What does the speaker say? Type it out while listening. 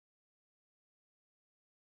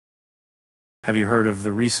Have you heard of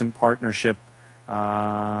the recent partnership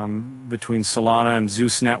between Solana and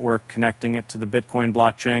Zeus Network, connecting it to the Bitcoin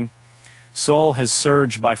blockchain? Sol has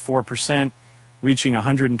surged by 4%, reaching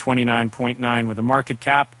 129.9 with a market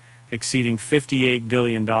cap exceeding $58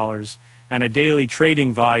 billion and a daily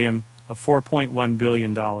trading volume of $4.1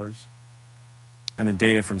 billion. And the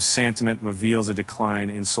data from Sentiment reveals a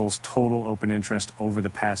decline in Sol's total open interest over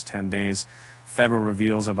the past 10 days. Federal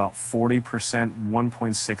reveals about 40%,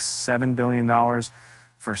 $1.67 billion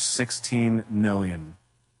for 16 million.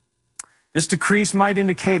 This decrease might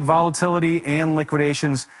indicate volatility and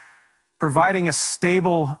liquidations, providing a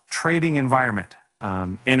stable trading environment.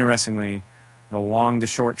 Interestingly, the long to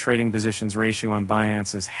short trading positions ratio on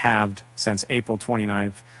Binance has halved since April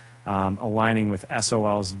 29th, aligning with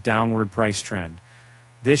SOL's downward price trend.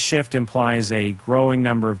 This shift implies a growing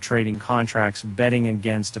number of trading contracts betting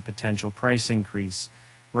against a potential price increase,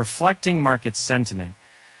 reflecting market sentiment.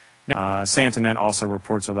 Sentiment also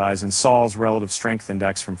reports a rise in Sol's relative strength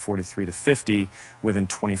index from 43 to 50 within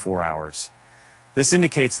 24 hours. This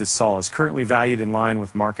indicates that Sol is currently valued in line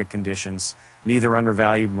with market conditions, neither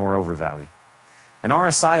undervalued nor overvalued. An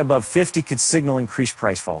RSI above 50 could signal increased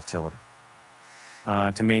price volatility.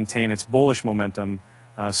 To maintain its bullish momentum,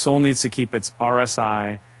 Sol needs to keep its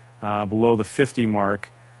RSI below the 50 mark.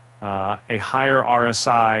 A higher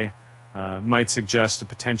RSI might suggest a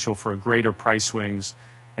potential for greater price swings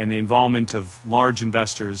and the involvement of large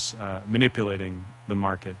investors manipulating the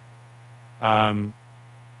market, and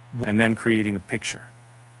then creating a picture.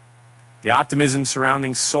 The optimism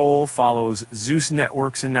surrounding Sol follows Zeus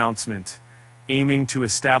Network's announcement, aiming to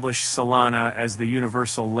establish Solana as the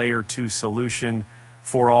universal Layer 2 solution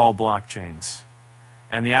for all blockchains.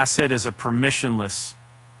 And the asset is a permissionless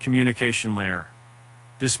communication layer.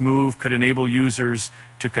 This move could enable users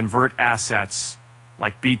to convert assets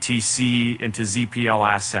like BTC into ZPL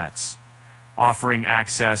assets, offering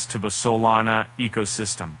access to the Solana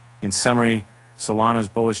ecosystem. In summary, Solana's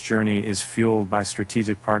bullish journey is fueled by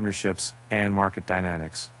strategic partnerships and market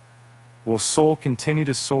dynamics. Will Sol continue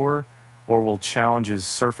to soar, or will challenges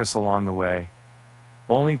surface along the way?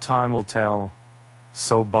 Only time will tell,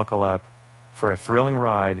 so buckle up for a thrilling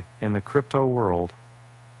ride in the crypto world.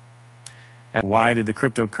 And why did the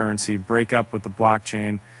cryptocurrency break up with the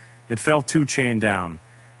blockchain? It fell 2 chain down.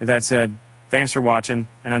 With that said, thanks for watching,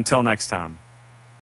 and until next time.